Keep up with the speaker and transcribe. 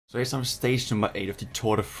So here's on stage number 8 of the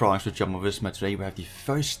Tour de France with Jumbo Visma. Today we have the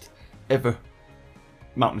first ever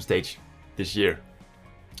mountain stage this year.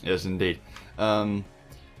 Yes, indeed.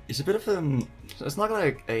 It's a bit of it's not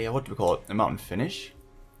like a, what do we call it, a mountain finish.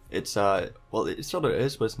 It's well, it sort of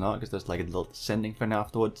is, but it's not, because there's like a little descending thing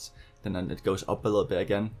afterwards. Then it goes up a little bit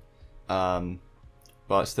again.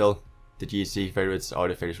 But still, the GC favorites are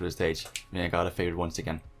the favorites for the stage. Vingegaard a favorite once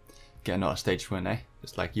again. Get another stage win, eh?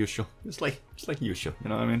 It's like usual. It's like usual. You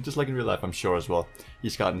know what I mean? Just like in real life, I'm sure as well.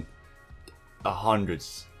 He's gotten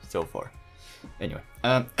hundreds so far. Anyway,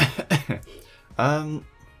 I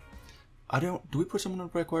don't. Do we put someone on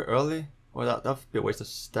breakaway early? Or that'd be a waste of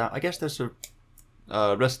stamina. I guess there's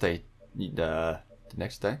a rest day the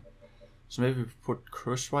next day. So maybe we put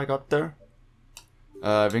Kruiswijk up there.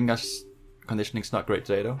 Vingegaard's conditioning's not great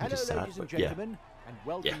today though, which is sad. But yeah. And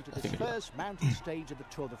welcome to this first mountain stage of the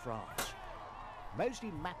Tour de France.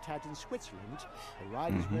 Mostly mapped out in Switzerland, the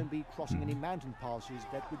riders won't be crossing any mountain passes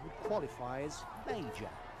that would qualify as major.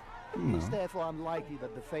 It's therefore unlikely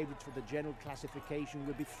that the favourites for the general classification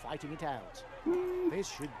will be fighting it out. This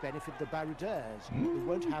should benefit the baroudeurs, who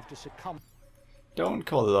won't have to succumb. Don't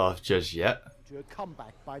call it off just yet. To a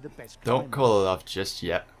comeback by the best. Don't call it off just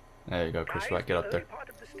yet. There you go, Kruiswijk, get up there.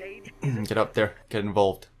 Get up there, get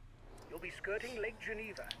involved.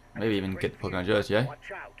 Maybe even get the Pogacar jersey, yeah?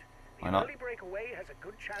 Why not?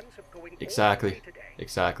 Exactly.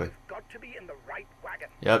 Exactly.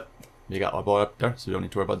 Yep. We got our boy up there, so we don't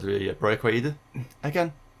need to worry about the breakaway either.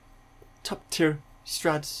 Again, top tier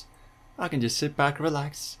strats. I can just sit back,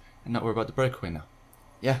 relax, and not worry about the breakaway now.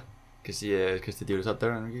 Yeah, because the dude is up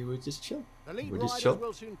there and we just chill. We just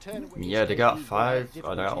chill. Yeah, they got 5,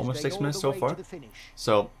 or they got almost 6 minutes so far.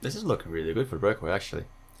 So this is looking really good for the breakaway actually.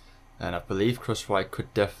 And I believe Kruiswijk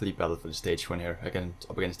could definitely battle for the stage win here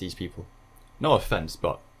up against these people. No offense,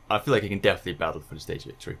 but I feel like he can definitely battle for the stage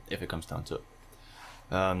victory if it comes down to it.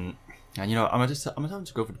 And you know, I'm having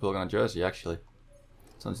to go for the Pogacar jersey actually.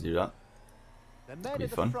 Time to do that. It'll be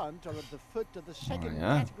fun.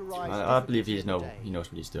 Yeah, I believe he knows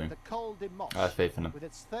what he's doing. I have faith in him.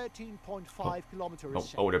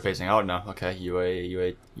 Oh, they're pacing out now. Okay,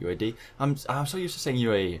 UAD. I'm so used to saying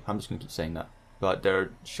UAE. I'm just gonna keep saying that. But they're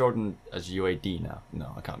shortened as UAD now.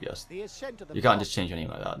 No, I can't be asked. You can't just change anything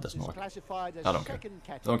like that. It doesn't work. I don't care.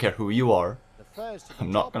 I don't care who you are. I'm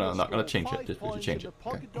not gonna change it just because you change it.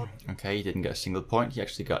 Okay. Okay, he didn't get a single point. He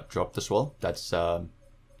actually got dropped as well. That's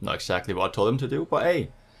not exactly what I told him to do, but hey,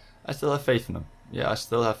 I still have faith in him. Yeah, I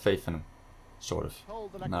still have faith in him. Sort of.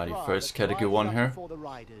 Now the first category 1 here.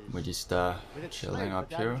 We're just chilling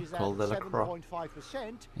up here. Col de la Croix.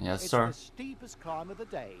 Yes, sir.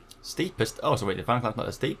 Steepest? Oh, so wait, the final climb's not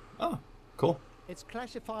as steep? Oh, cool. It's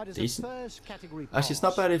classified as decent. a first category pass. Actually, it's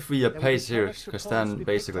not bad if we pace here, because then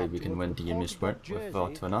basically we can win the Team Ineos sprint with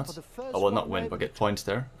Wout Van Aert. Oh, well, not win, but get points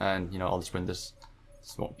there. And, you know, all the sprinters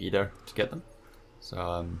just won't be there to get them. So,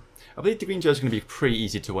 I believe the green jersey is going to be pretty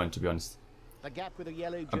easy to win, to be honest. The gap with the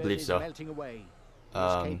yellow I believe so.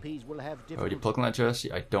 Already plugging that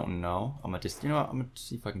jersey? I don't know. I'm gonna just, you know what, I'm gonna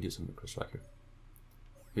see if I can do something with Kruiswijk here.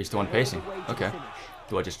 He's the one pacing. Okay.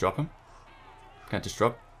 Do I just drop him? Can I just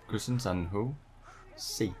drop Kruisens and who?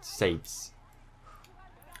 Sates.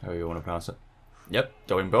 How you want to pronounce it? Yep,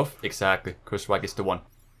 doing both. Exactly. Kruiswijk is the one.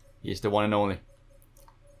 He's the one and only.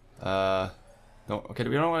 Okay,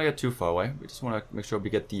 we don't want to get too far away. We just want to make sure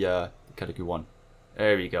we get the category 1.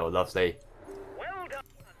 There we go, lovely.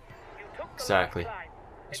 Exactly.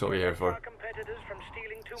 That's what we're here for.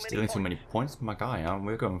 Stealing too many points? My guy,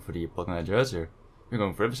 we're going for the Pogacar jersey here. We're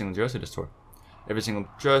going for every single jersey this tour. Every single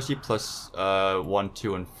jersey plus 1,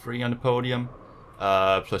 2, and 3 on the podium.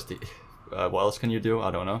 Plus the... what else can you do? I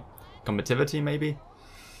don't know. Combativity, maybe?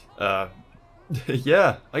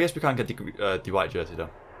 Yeah, I guess we can't get the white jersey though.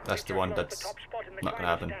 That's the one that's not gonna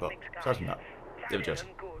happen, but aside from that, the jersey.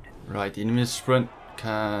 Right, the enemy sprint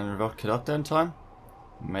can rock it up there in time?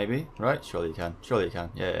 Maybe, right? Surely you can. Surely you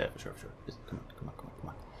can. Yeah, for sure, for sure.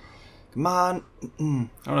 Come on. I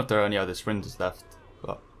don't know if there are any other sprinters left,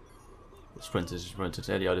 but the sprinters.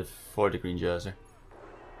 Any other for the green jersey.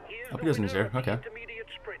 Oh, he doesn't here. Okay.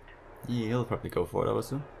 Yeah, he'll probably go for it, I would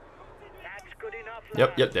assume.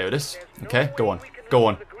 Yep, there it is. Okay, go on.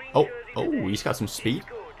 Oh, he's got some speed.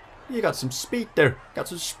 You got some speed there. Got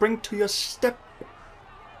some spring to your step.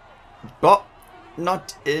 But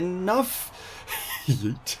not enough.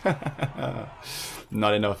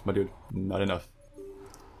 Not enough, my dude. Not enough.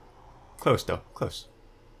 Close though. Close.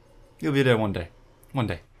 You'll be there one day. One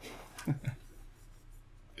day.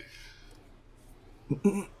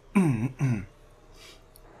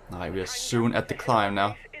 Alright, we are soon at the climb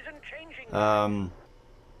now.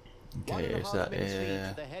 Okay, is that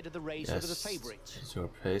yes, so we're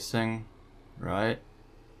pacing, right?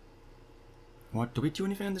 What, do we do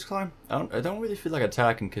anything in this climb? I don't really feel like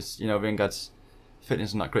attacking because, you know, Vingegaard's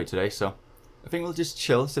fitness is not great today, so I think we'll just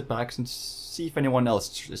chill, sit back and see if anyone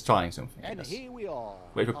else is trying something. And here we are.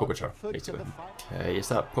 Wait for Pogacar, basically. Okay, is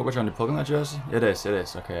that Pogacar on the Pogacar jersey? It is, it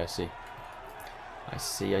is. Okay, I see. I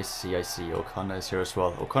see. O'Connor is here as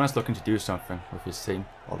well. O'Connor's looking to do something with his team,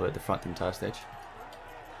 all the way at the front the entire stage.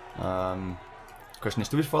 Question is,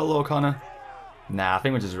 do we follow O'Connor? Nah, I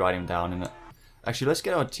think we're just riding him down, innit? Actually, let's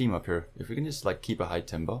get our team up here. If we can just like keep a high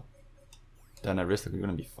tempo, then I risk we're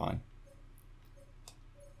gonna be fine.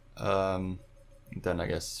 Then I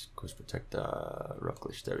guess course protect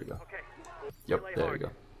Roglic. There we go. Yep, there we go.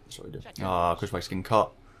 That's what we do. Ah, Kurzweig's getting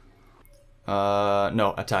caught.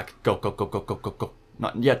 No, attack. Go.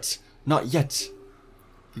 Not yet. Not yet.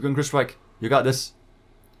 Keep going, Kurzweig. You got this.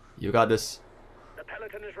 You got this. The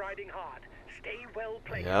peloton is riding hard. Stay well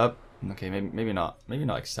placed. Yep. Okay, maybe not. Maybe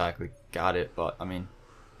not exactly got it, but I mean,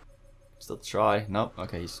 still try. Nope.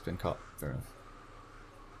 Okay, he's been caught. Fair enough.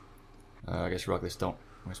 I guess Roglic don't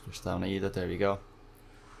whispers down either. There we go.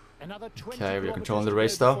 Okay, we're controlling the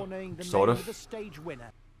race though. Sort of.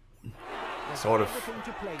 Sort of.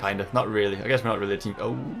 Kind of. Not really. I guess we're not really a team.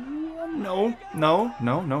 Oh, no.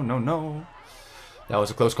 That was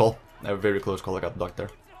a close call. A very close call. I got blocked there.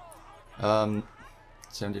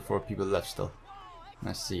 74 people left still.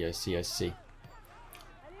 I see.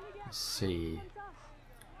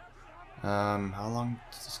 How long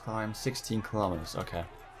does this climb? 16 kilometers. Okay.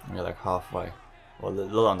 We're like halfway. Well, a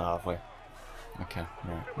little under halfway. Okay,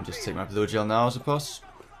 right. I'll just take my blue gel now, I suppose.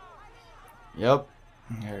 Yep.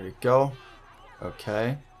 Here we go.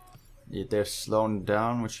 Okay. Yeah, they're slowing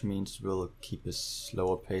down, which means we'll keep a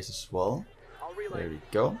slower pace as well. There we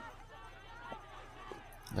go.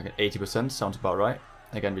 Like at 80% sounds about right.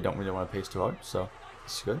 Again, we don't really want to pace too hard, so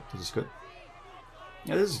this is good. This is good.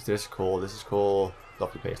 Yeah, this is cool. This is cool.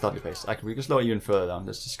 Lovely pace. Actually, we can slow it even further down.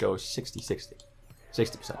 Let's just go 60%.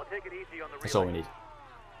 That's all we need.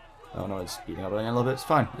 Oh no, it's speeding up a little bit. It's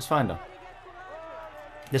fine. It's fine though.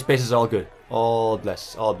 This pace is all good. All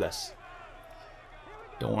bless.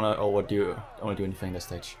 Don't wanna overdo. Don't wanna do anything at this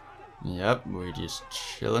stage. Yep, we're just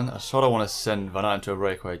chilling. I sort of want to send Van Aert into a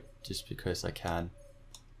breakaway just because I can.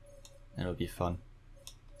 It'll be fun.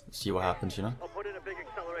 Let's see what happens, you know.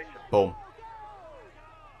 Boom.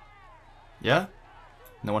 Yeah.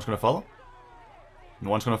 No one's gonna follow. No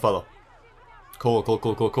one's gonna follow.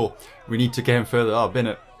 Cool. We need to get him further up,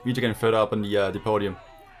 innit? We need to get him further up on the podium.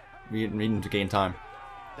 We need him to gain time.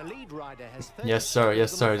 The lead rider has yes, sir.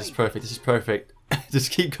 This is perfect.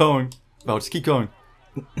 Just keep going. Well, just keep going.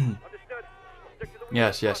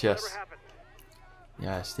 Yes. Yes,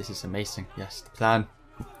 this is amazing. Yes,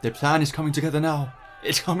 the plan is coming together now.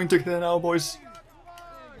 It's coming together now, boys.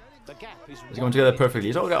 It's going together perfectly.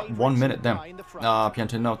 He's only got 1 minute then.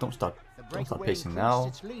 Pianto, no, don't start pacing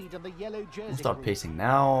now. Don't start pacing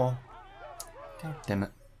now. God damn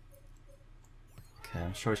it. Okay,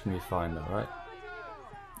 I'm sure it's gonna be fine though, right?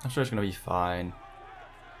 I'm sure it's gonna be fine.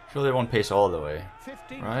 Surely they won't pace all the way,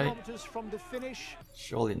 right?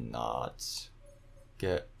 Surely not.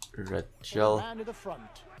 Get red gel.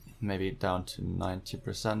 Maybe down to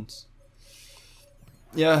 90%.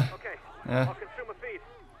 Yeah. Yeah.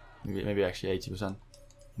 Maybe actually 80%.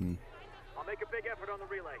 I'll make a big effort on the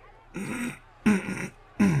relay.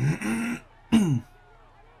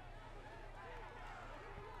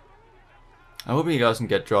 I hope he doesn't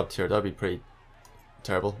get dropped here. That'd be pretty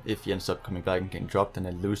terrible if he ends up coming back and getting dropped and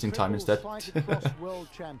then losing time instead.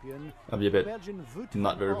 That'd be a bit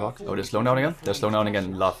not very pucked. Oh, they're slowing down again? They're slowing down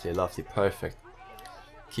again. Lovely, perfect.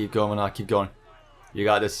 Keep going now, keep going. You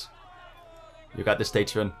got this. You got this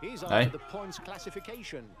stage win. Hey?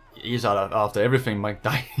 He's out after everything, Mike.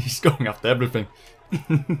 He's going after everything.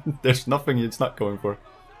 There's nothing it's not going for.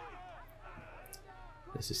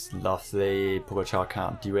 This is lovely. Pogacar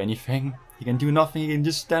can't do anything. He can do nothing. He can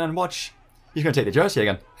just stand and watch. He's gonna take the jersey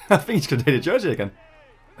again. I think he's gonna take the jersey again.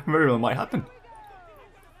 Very well might happen.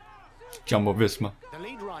 Jumbo Visma.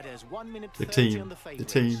 The team.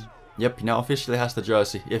 Yep, he now officially has the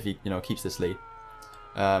jersey if he, keeps this lead.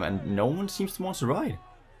 And no one seems to want to ride.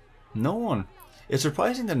 No one. It's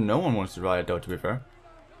surprising that no one wants to ride though, to be fair.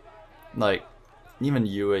 Like, even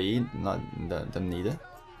UAE, not them neither.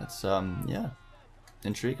 That's, yeah.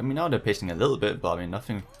 Intrigue. I mean, now they're pacing a little bit, but I mean,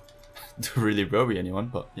 nothing to really worry anyone,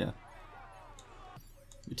 but yeah.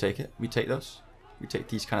 We take it. We take those. We take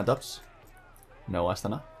these kind of dubs. No,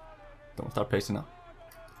 Astana. Don't start pacing now.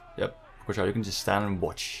 Yep. Pogacar, you can just stand and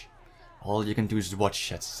watch. All you can do is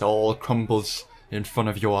watch. It all crumbles in front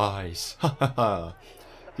of your eyes. Ha ha ha.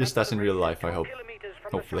 Just as in real life, I hope.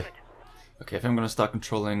 Hopefully. Okay, I think I'm gonna start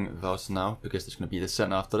controlling those now, because there's gonna be the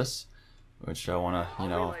descent after this, which I wanna, you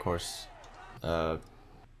know, of course,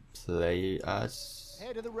 play as.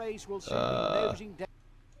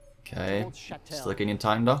 Okay, still getting in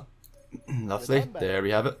time though. Lovely, there we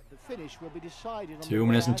have it. 2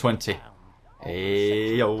 minutes and 20.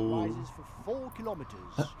 Hey yo.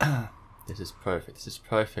 This is perfect. This is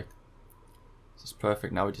perfect. This is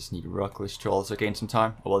perfect. Now we just need Roglic to also gain some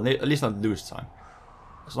time. Well, at least not lose time.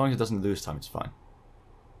 As long as it doesn't lose time, it's fine.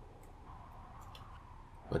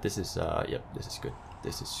 But this is, yep, this is good.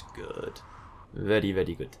 This is good. Very,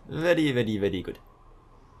 very good. Very, very, very good.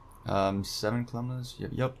 7 kilometers.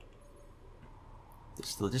 Yep. They're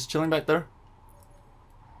still just chilling back there.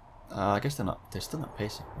 I guess they're not. They're still not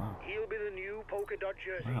pacing. Wow. He'll be the new polka dot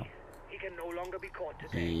jersey. Wow. He can no longer be caught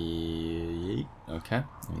today. Okay,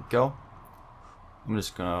 there we go. I'm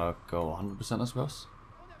just gonna go 100%, I suppose.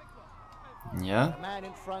 Yeah. The man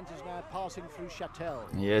in front is now passing through Châtel.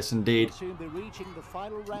 Yes, indeed. Will soon be reaching the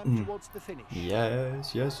final ramp towards the finish.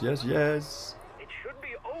 Yes, yes, yes, yes. It should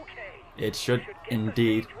be okay. It should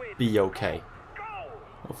indeed be okay. Go!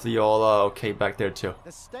 Hopefully you all are okay back there too.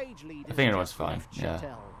 The stage lead I think everyone's fine. Yeah.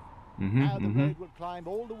 Now the road will climb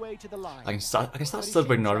all the way to the line. I can start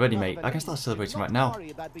celebrating already, mate. I can start celebrating right now.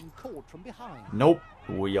 Nope.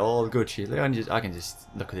 We all good, shit. I can just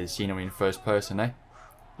look at this scenery in first person, eh?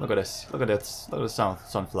 Look at this. Look at this. Look at the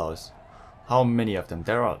sunflowers. How many of them?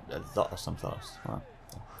 There are a lot of sunflowers.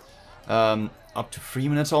 Wow. Up to 3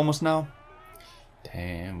 minutes almost now.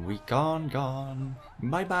 Damn, we gone.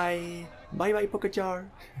 Bye bye. Bye bye, Pogacar.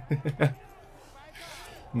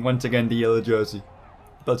 Once again, the yellow jersey.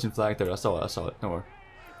 Belgian flag there. I saw it. Don't worry.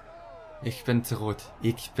 Ich bin zurück.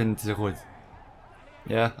 Ich bin zurück.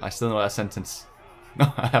 Yeah, I still know that sentence.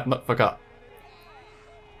 No, I have not forgot.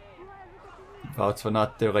 Wout Van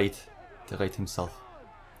Aert, the right himself.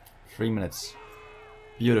 3 minutes.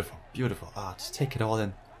 Beautiful, beautiful. Ah, just take it all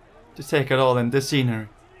in. Just take it all in. The scenery.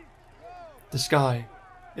 The sky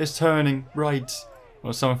is turning bright.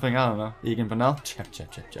 Or something, I don't know. Egan Bernal? Check.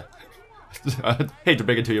 I hate to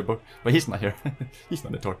break it to you, but he's not here. He's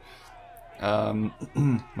not the tour. Wait,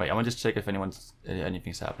 I'm gonna just check if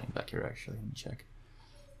anything's happening back here actually. Let me check.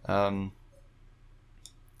 And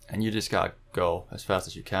you just gotta go as fast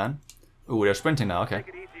as you can. Ooh, they're sprinting now, okay.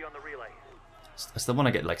 I still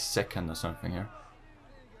wanna get like second or something here.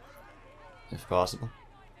 If possible.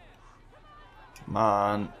 Come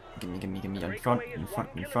on. Gimme in front.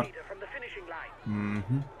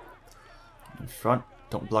 In front.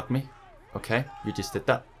 Don't block me. Okay, you just did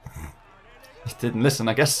that. You didn't listen,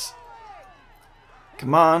 I guess.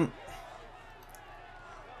 Come on.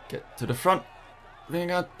 Get to the front.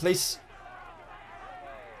 Vingegaard, please.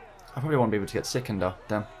 I probably won't be able to get second though.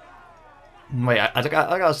 Damn. Wait, I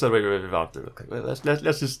gotta celebrate without the. Okay,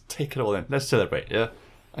 let's just take it all in. Let's celebrate, yeah?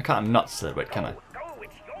 I can't not celebrate, can I?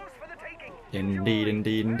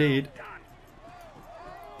 Indeed.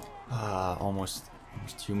 Ah, almost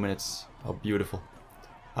 2 minutes. How beautiful.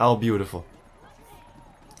 How beautiful.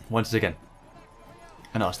 Once again.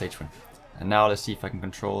 Another stage win. And now let's see if I can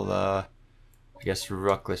control, I guess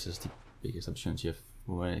Roglic is the biggest opportunity of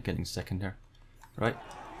getting second here. Right?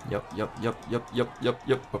 Yup.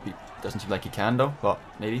 But he doesn't seem like he can though. But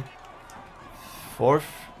maybe. Fourth.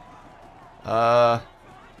 Top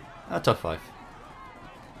 5.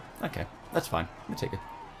 Okay, that's fine. Let me take it.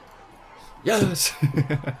 Yes!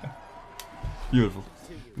 Beautiful.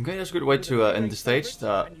 Okay, that's a good way to end the stage.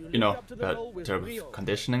 You know, terrible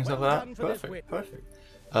conditioning stuff like that. Perfect.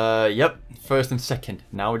 Yep, first and second.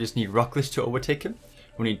 Now we just need Roglic to overtake him.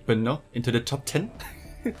 We need Bernal into the top 10.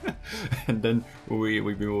 And then we'll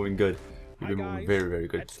be moving good. We'll be moving very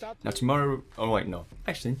good. Now tomorrow, oh wait, no.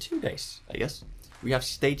 Actually in 2 days, I guess. We have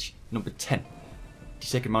stage number 10. The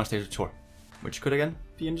second mountain stage of the tour. Which could again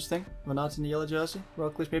be interesting. Van Aert's in the yellow jersey.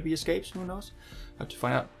 Roglic maybe escapes, who knows? Have to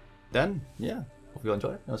find out then. Yeah. Hope you all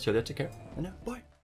enjoy it. I'll see you there. Take care. And bye.